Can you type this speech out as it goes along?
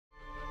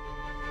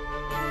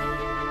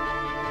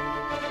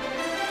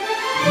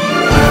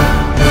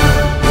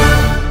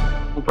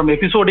from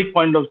episodic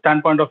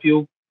standpoint of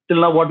view,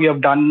 till now what we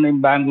have done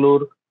in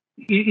Bangalore,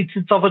 it's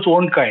of its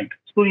own kind.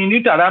 So you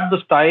need to adapt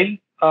the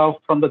style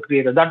from the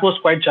creator. That was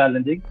quite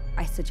challenging.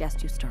 I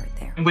suggest you start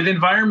there. And with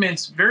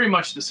environments, very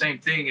much the same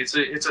thing. It's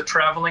a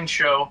traveling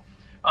show,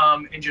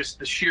 and just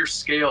the sheer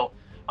scale.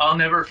 I'll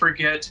never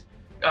forget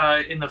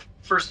in the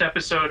first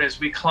episode as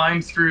we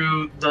climb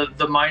through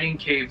the mining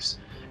caves.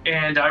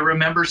 And I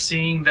remember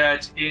seeing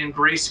that in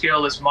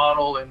grayscale as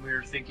model, and we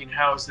were thinking,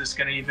 how is this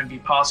going to even be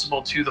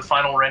possible, to the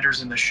final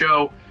renders in the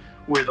show,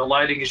 where the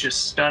lighting is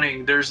just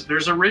stunning.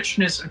 There's a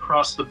richness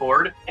across the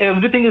board.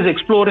 Everything is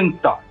exploring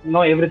stuff.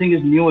 Everything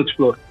is new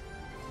explore.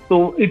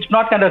 So it's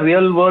not kind of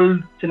real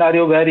world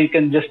scenario where you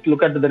can just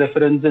look at the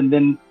reference and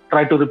then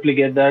try to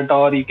replicate that,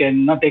 or you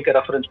can not take a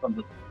reference from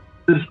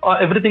this.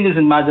 Everything is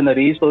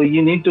imaginary. So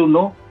you need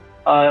to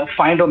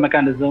find a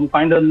mechanism,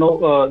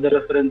 the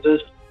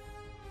references,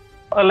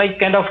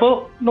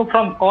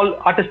 from all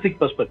artistic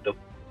perspective.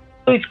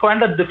 So it's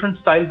kind of different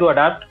style to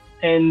adapt,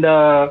 and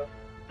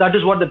that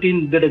is what the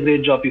team did a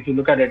great job if you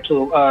look at it.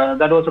 So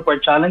that was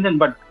quite challenging,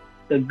 but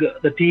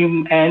the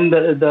team and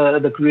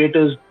the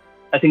creators,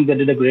 I think they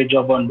did a great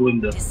job on doing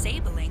this.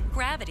 Disabling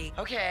gravity.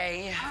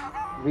 Okay.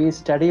 We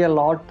study a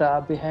lot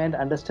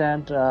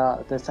understand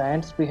the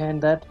science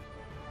behind that.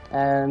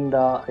 And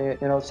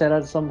there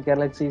are some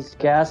galaxies,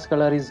 gas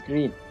color is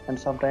green, and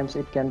sometimes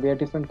it can be a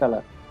different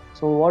color.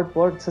 So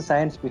what's the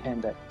science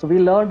behind that? So we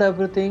learned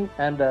everything,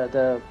 and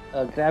the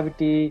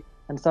gravity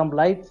and some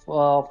life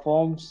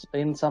forms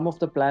in some of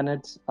the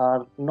planets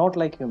are not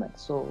like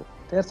humans. So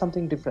there's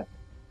something different.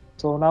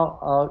 So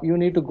now you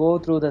need to go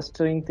through the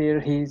string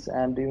theories,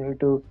 and you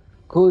need to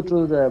go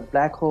through the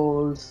black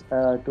holes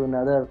to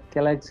another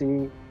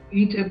galaxy.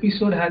 Each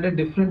episode had a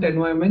different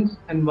environments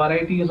and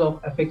varieties of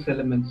FX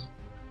elements.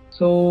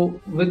 So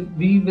with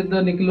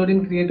the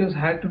Nickelodeon creators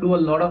had to do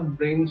a lot of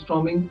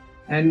brainstorming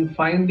and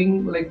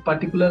finding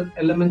particular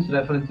elements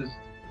references.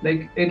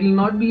 It will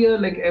not be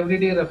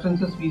everyday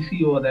references we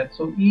see over that.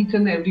 So each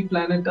and every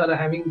planet are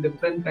having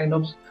different kind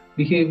of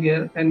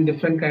behavior and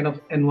different kind of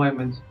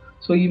environments.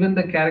 So even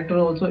the character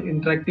also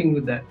interacting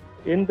with that.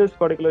 In this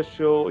particular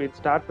show, in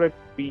Star Trek,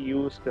 we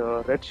used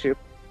Redshift,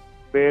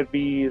 where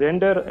we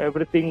render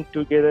everything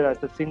together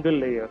as a single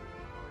layer.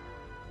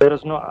 There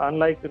is no,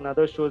 unlike in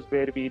other shows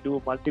where we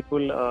do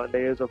multiple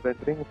layers of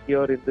rendering,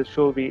 here in this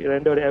show we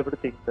rendered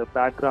everything, the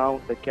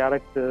background, the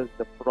characters,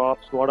 the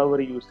props,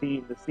 whatever you see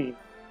in the scene,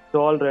 it's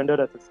all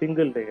rendered as a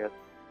single layer.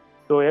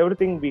 So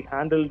everything we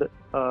handled,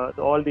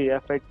 all the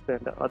effects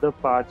and other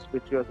parts,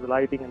 which was the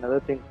lighting and other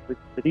things,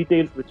 the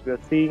details which we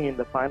are seeing in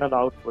the final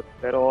output,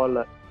 they're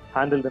all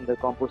handled in the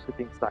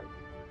compositing side.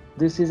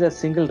 This is a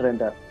single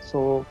render,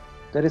 so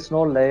there is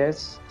no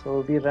layers.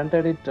 So we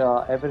rendered it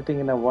everything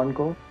in a one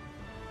go.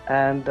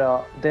 And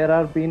there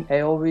have been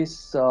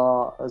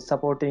AOVs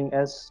supporting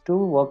us to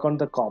work on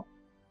the comp.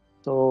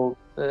 So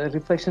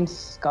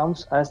reflections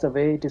comes as the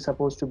way it is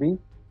supposed to be.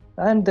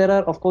 And there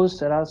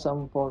are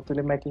some for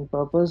filmmaking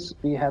purpose.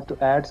 We have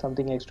to add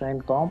something extra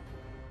in comp.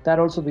 That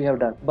also we have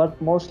done. But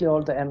mostly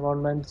all the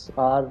environments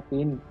are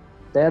been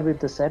there with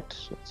the set.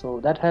 So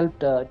that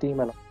helped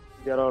team a lot.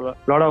 There are a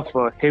lot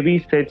of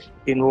heavy sets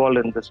involved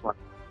in this one.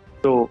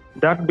 So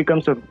that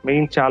becomes a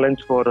main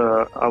challenge for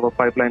our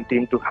pipeline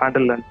team to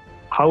handle, and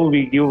how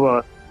we give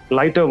a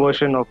lighter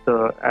version of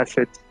the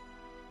assets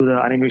to the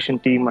animation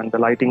team and the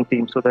lighting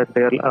team, so that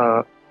their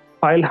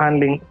file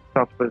handling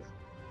stuff is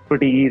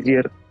pretty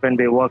easier when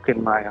they work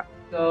in Maya.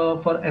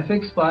 For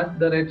FX part,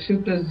 the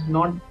Redshift is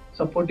not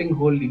supporting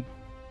wholly.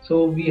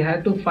 So we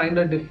had to find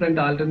a different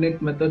alternate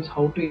methods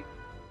how to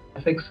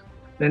FX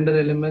render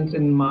elements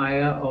in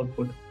Maya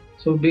output.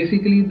 So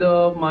basically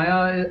the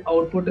Maya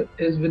output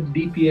is with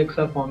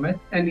DPXR format,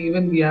 and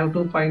even we have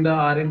to find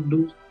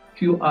do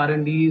few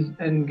R&Ds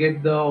and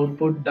get the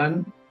output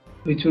done,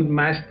 which would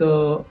match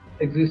the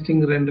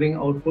existing rendering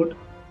output.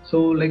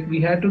 So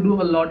we had to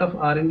do a lot of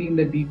R&D in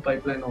the deep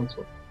pipeline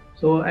also.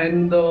 So,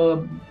 and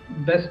the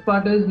best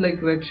part is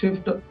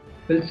Redshift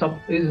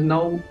is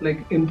now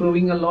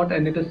improving a lot,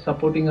 and it is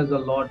supporting us a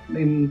lot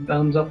in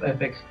terms of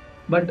FX.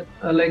 But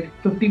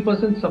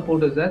 50%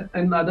 support is there,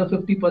 and other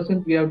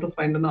 50% we have to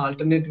find an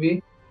alternate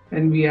way,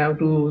 and we have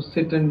to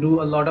sit and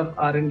do a lot of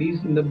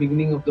R&Ds in the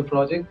beginning of the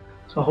project.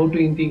 So how to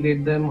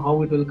integrate them,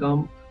 how it will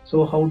come,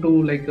 so how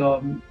to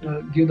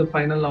give the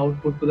final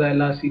output to the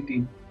LRC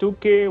team.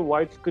 2K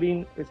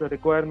widescreen is a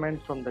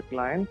requirement from the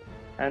client,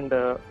 and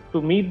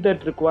to meet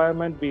that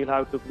requirement, we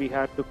had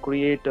to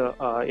create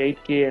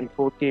 8K and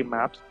 4K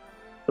maps,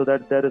 so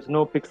that there is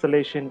no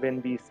pixelation when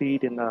we see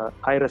it in a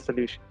high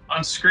resolution.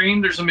 On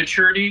screen, there's a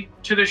maturity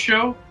to the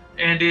show,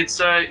 and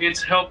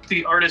it's helped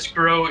the artists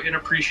grow and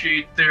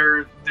appreciate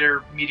their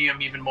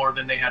medium even more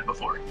than they had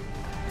before.